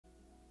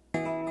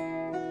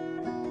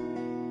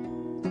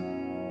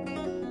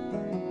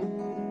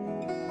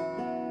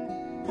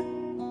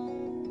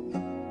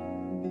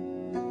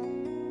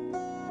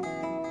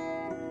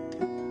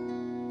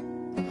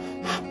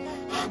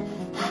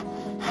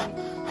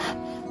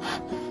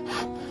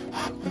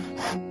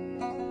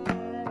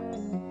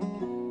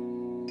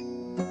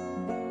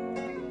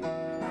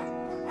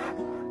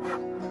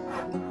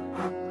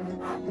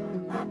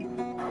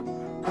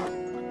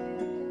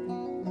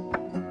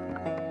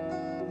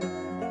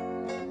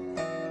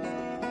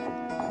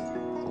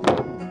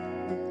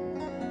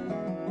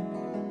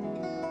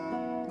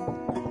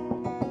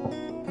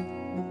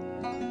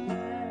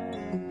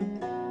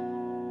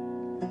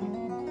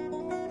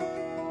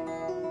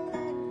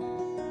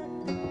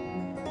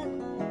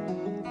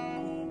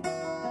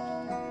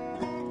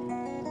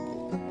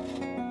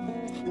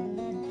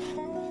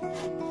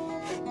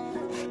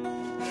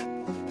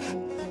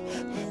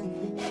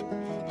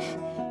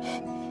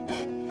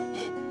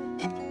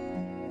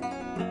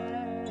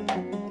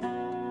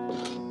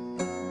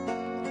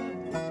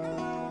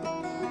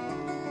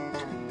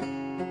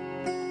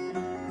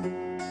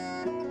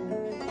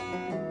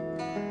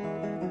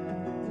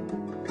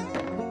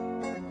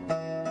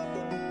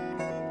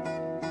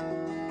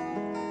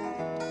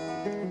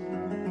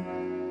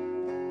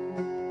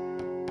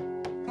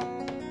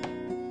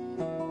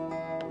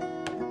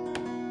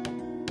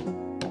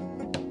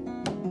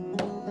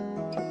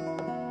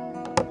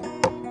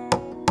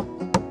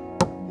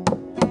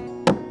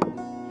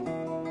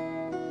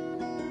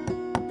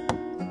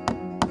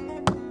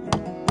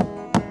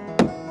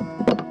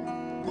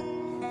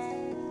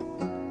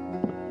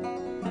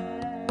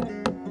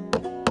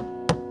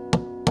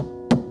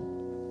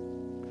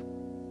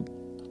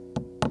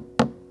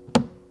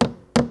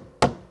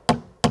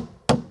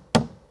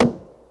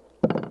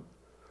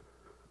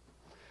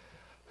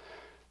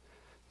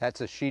That's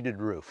a sheeted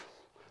roof.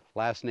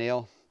 Last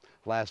nail,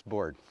 last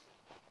board.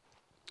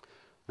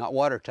 Not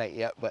watertight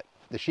yet, but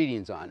the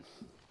sheeting's on.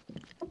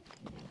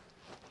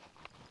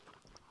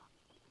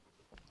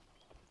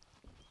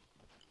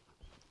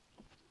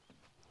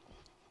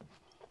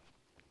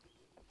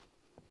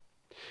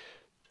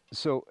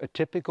 So a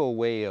typical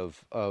way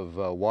of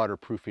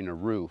waterproofing a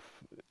roof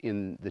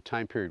in the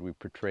time period we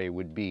portray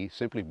would be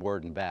simply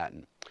board and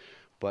batten.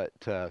 But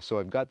so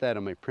I've got that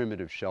on my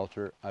primitive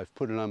shelter. I've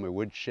put it on my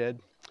woodshed,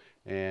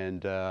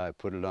 and I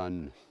put it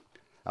on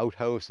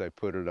outhouse, I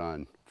put it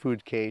on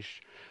food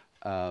cache.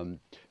 And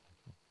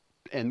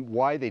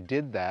why they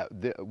did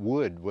that, the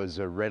wood was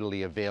a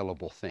readily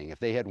available thing. If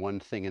they had one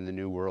thing in the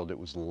New World, it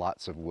was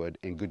lots of wood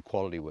and good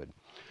quality wood.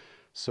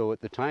 So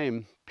at the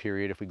time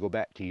period, if we go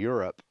back to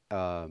Europe,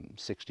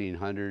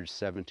 1600s,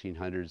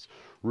 1700s,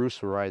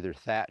 roofs were either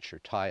thatch or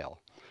tile.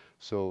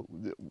 So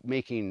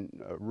making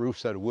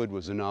roofs out of wood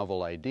was a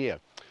novel idea.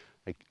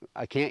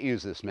 I can't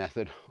use this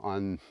method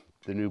on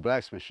the new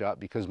blacksmith shop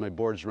because my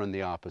boards run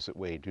the opposite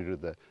way due to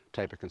the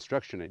type of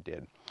construction I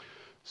did.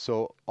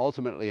 So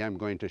ultimately I'm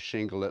going to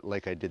shingle it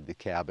like I did the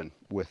cabin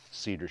with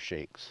cedar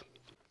shakes.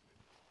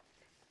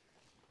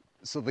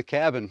 So the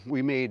cabin,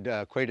 we made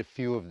quite a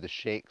few of the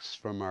shakes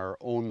from our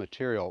own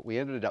material. We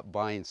ended up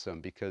buying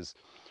some because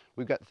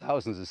we've got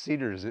thousands of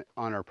cedars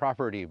on our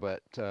property,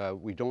 but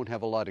we don't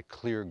have a lot of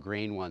clear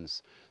grain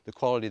ones, the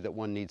quality that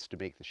one needs to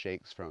make the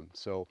shakes from.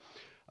 So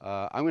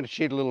I'm going to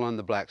cheat a little on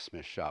the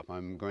blacksmith shop.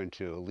 I'm going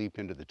to leap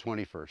into the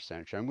 21st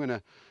century. I'm going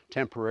to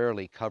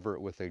temporarily cover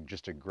it with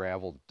just a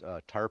gravel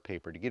tar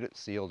paper to get it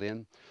sealed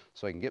in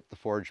so I can get the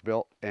forge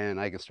built and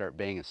I can start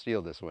banging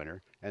steel this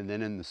winter. And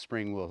then in the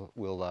spring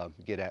we'll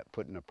get at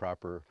putting a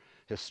proper,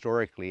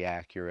 historically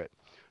accurate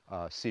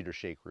cedar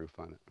shake roof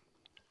on it.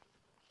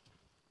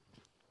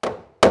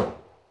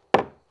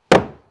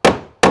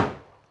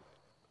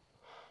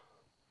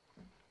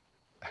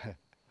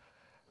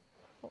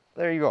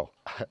 There you go.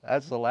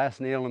 That's the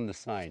last nail in the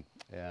sign.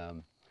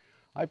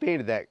 I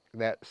painted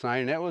that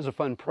sign. That was a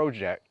fun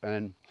project,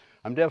 and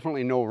I'm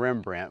definitely no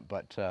Rembrandt,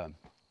 but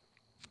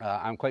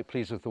I'm quite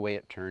pleased with the way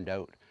it turned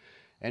out.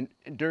 And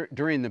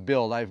during the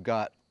build, I've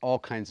got all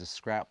kinds of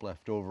scrap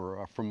left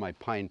over from my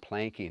pine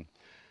planking.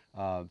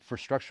 For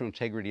structural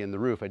integrity in the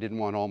roof, I didn't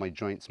want all my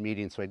joints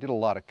meeting, so I did a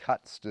lot of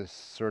cuts to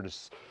sort of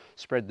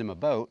spread them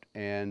about,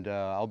 and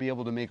I'll be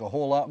able to make a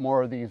whole lot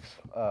more of these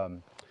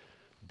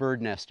bird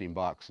nesting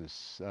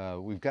boxes.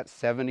 We've got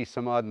 70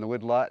 some odd in the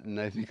wood lot, and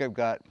I think I've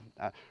got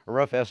a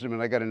rough estimate,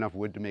 I got enough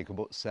wood to make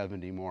about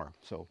 70 more.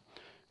 So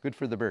good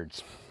for the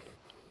birds.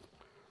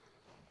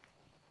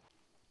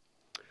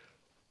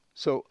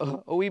 So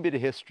a wee bit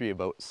of history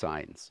about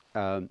signs.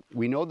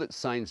 We know that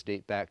signs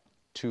date back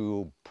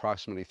to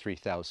approximately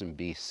 3000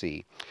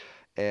 BC.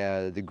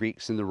 The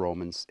Greeks and the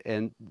Romans,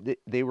 and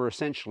they were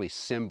essentially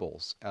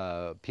symbols.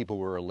 People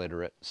were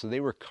illiterate, so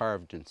they were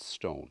carved in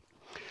stone.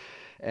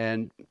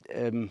 And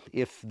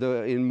if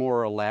in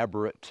more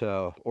elaborate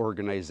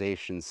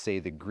organizations, say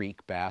the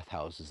Greek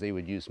bathhouses, they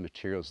would use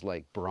materials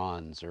like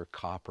bronze or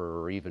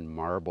copper or even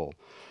marble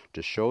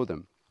to show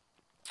them.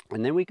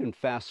 And then we can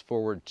fast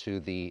forward to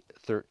the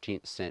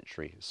 13th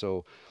century,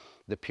 so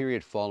the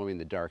period following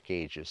the Dark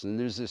Ages. And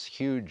there's this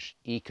huge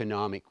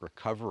economic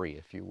recovery,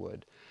 if you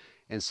would.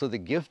 And so the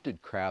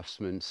gifted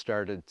craftsmen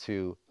started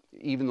to,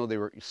 even though they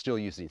were still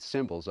using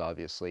symbols,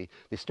 obviously,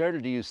 they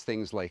started to use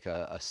things like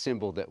a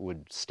symbol that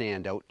would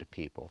stand out to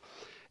people,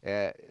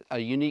 a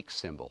unique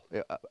symbol.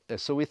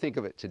 So we think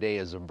of it today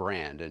as a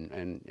brand,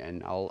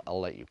 and I'll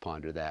let you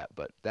ponder that,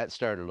 but that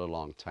started a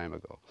long time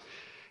ago.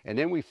 And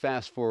then we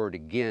fast forward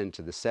again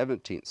to the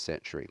 17th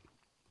century.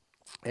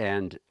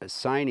 And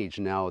signage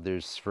now,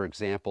 there's, for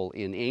example,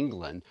 in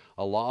England,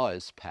 a law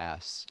is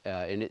passed,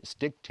 and it's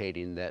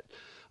dictating that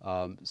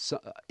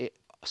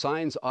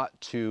signs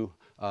ought to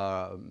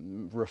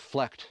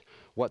reflect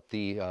what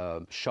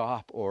the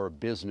shop or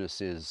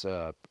business is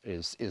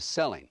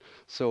selling.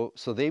 So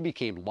they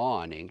became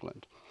law in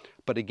England.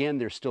 But again,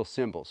 they're still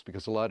symbols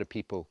because a lot of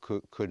people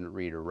couldn't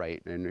read or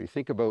write. And you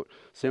think about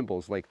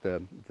symbols like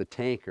the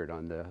tankard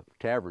on the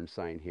tavern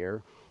sign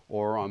here,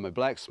 or on my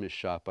blacksmith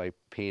shop, I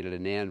painted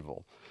an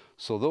anvil.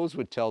 So those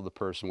would tell the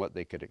person what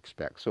they could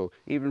expect. So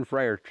even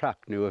Friar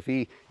Tuck knew if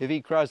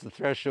he crossed the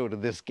threshold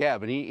of this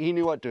cabin, he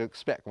knew what to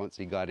expect once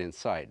he got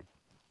inside.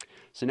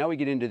 So now we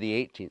get into the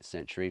 18th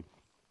century,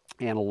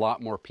 and a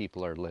lot more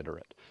people are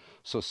literate.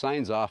 So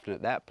signs often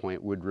at that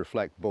point would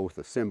reflect both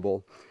a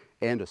symbol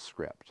and a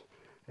script.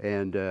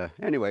 And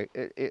anyway,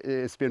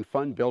 it's been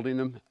fun building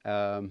them.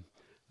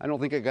 I don't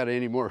think I got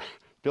any more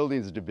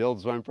buildings to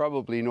build, so I'm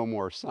probably no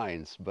more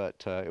signs,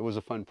 but it was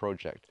a fun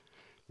project.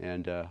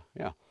 And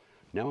yeah,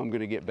 now I'm going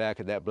to get back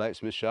at that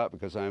blacksmith shop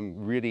because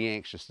I'm really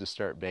anxious to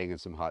start banging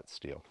some hot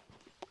steel.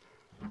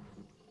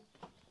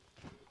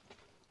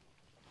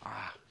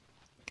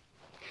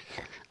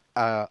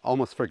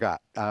 Almost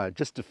forgot.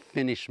 Just to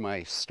finish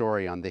my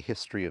story on the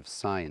history of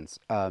signs,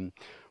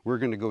 we're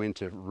going to go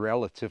into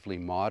relatively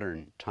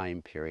modern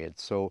time period.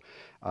 So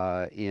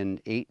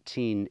in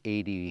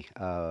 1880,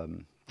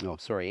 no,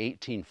 sorry,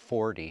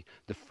 1840,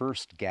 the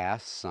first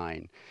gas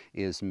sign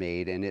is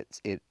made, and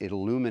it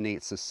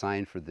illuminates a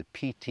sign for the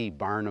P.T.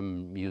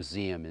 Barnum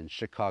Museum in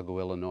Chicago,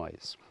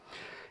 Illinois.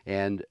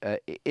 And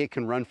it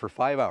can run for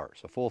 5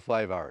 hours, a full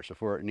 5 hours,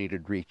 before it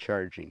needed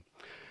recharging.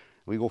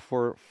 We go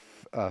forward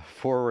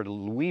a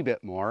wee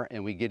bit more,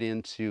 and we get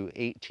into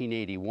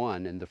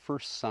 1881, and the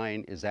first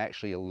sign is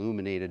actually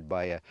illuminated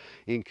by an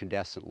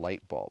incandescent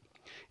light bulb,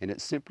 and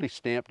it's simply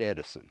stamped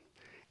Edison.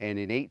 And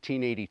in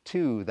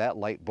 1882, that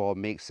light bulb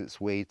makes its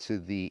way to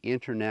the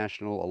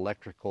International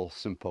Electrical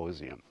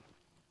Symposium,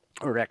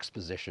 or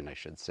exposition, I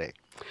should say.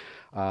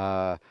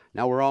 Now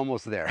we're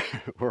almost there.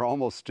 We're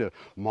almost to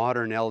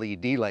modern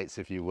LED lights,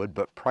 if you would.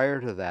 But prior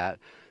to that,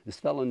 this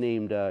fellow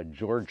named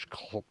George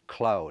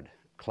Cloud,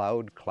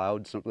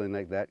 something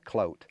like that,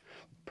 Clout,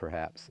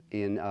 perhaps.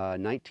 In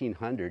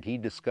 1900, he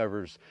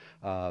discovers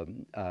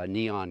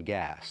neon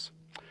gas.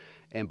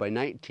 And by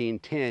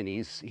 1910,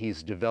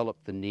 he's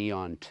developed the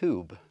neon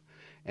tube.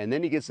 And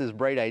then he gets this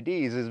bright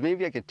idea. He says,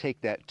 maybe I could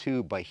take that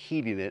tube by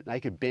heating it, and I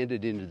could bend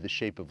it into the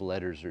shape of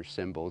letters or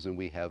symbols, and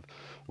we have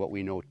what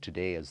we know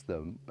today as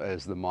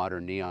the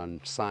modern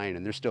neon sign,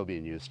 and they're still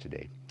being used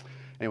today.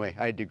 Anyway,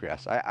 I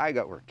digress. I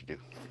got work to do.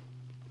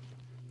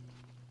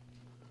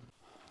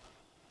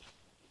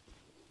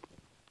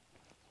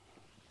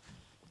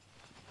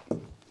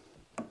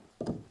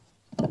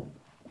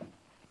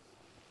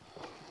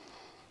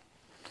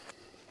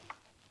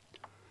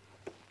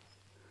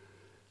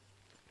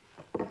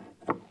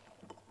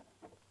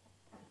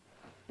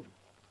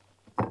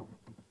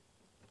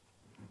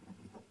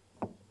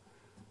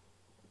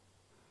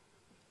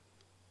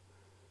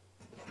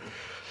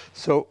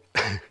 So,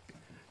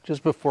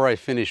 just before I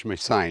finish my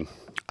sign,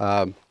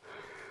 a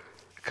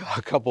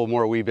couple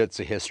more wee bits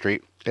of history,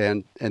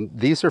 and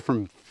these are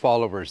from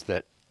followers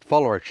that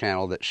follow our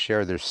channel that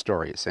share their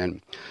stories,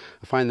 and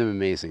I find them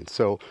amazing.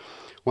 So,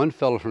 one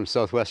fellow from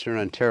southwestern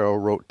Ontario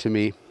wrote to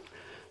me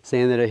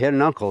saying that I had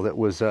an uncle that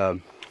was a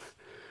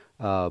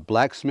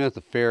blacksmith,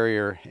 a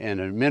farrier,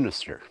 and a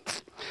minister.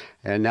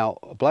 And now,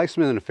 a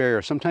blacksmith and a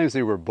farrier, sometimes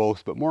they were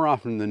both, but more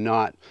often than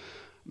not,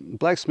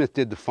 blacksmith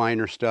did the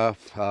finer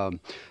stuff,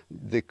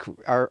 the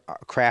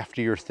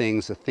craftier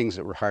things, the things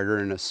that were harder,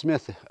 and a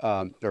smith,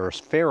 or a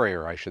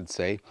farrier, I should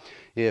say,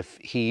 if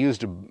he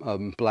used a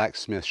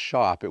blacksmith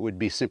shop, it would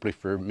be simply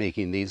for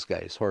making these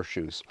guys,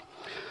 horseshoes.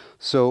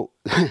 So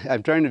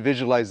I'm trying to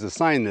visualize the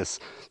sign this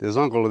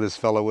uncle of this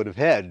fellow would have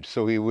had.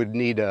 So he would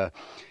need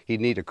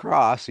he'd need a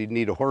cross, he'd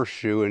need a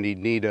horseshoe, and he'd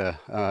need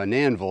an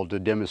anvil to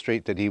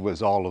demonstrate that he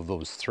was all of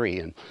those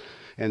three.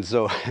 And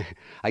so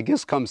I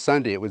guess come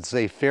Sunday it would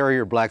say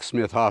farrier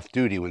blacksmith off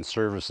duty when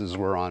services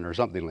were on, or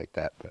something like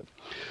that.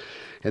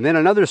 And then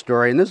another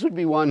story, and this would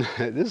be one,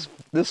 this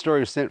story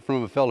was sent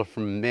from a fellow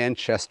from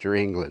Manchester,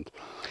 England.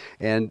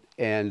 And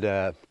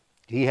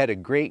he had a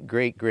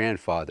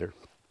great-great-grandfather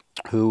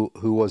who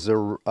was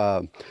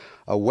a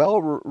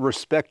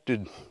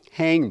well-respected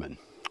hangman,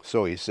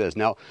 so he says.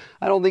 Now,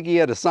 I don't think he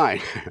had a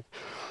sign,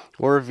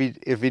 or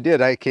if he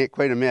did, I can't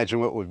quite imagine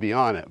what would be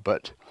on it,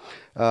 but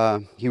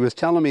he was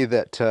telling me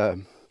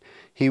that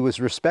he was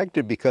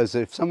respected because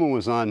if someone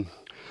was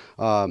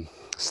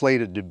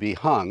slated to be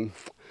hung,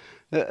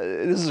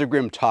 this is a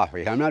grim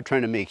topic. I'm not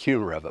trying to make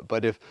humor of it,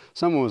 but if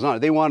someone was on it,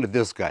 they wanted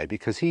this guy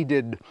because he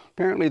did,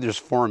 apparently there's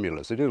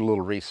formulas. They did a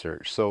little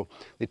research. So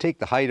they take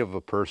the height of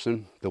a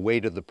person, the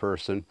weight of the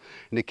person,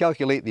 and they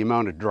calculate the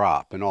amount of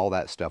drop and all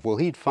that stuff. Well,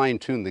 he'd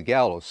fine-tune the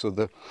gallows, so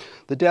the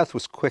death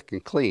was quick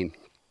and clean.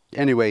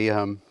 Anyway,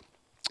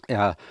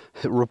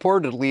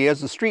 reportedly he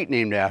has a street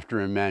named after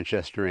him in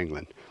Manchester,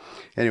 England.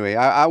 Anyway,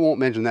 I won't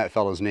mention that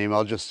fellow's name.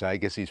 I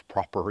guess he's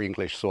proper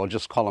English, so I'll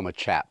just call him a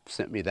chap.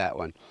 Sent me that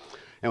one.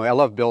 Anyway, I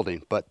love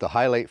building, but the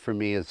highlight for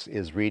me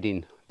is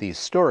reading these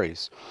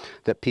stories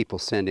that people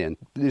send in.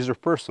 These are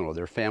personal,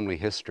 they're family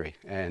history.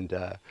 And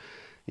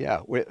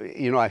yeah,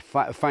 you know, I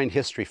find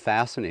history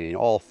fascinating,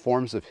 all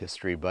forms of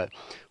history, but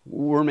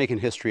we're making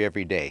history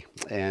every day.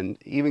 And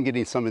even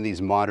getting some of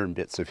these modern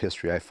bits of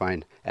history I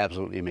find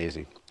absolutely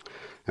amazing.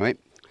 Anyway,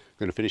 I'm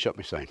going to finish up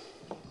my sign.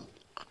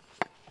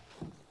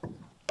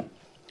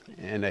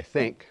 And I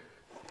think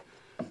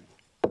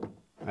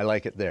I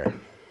like it there.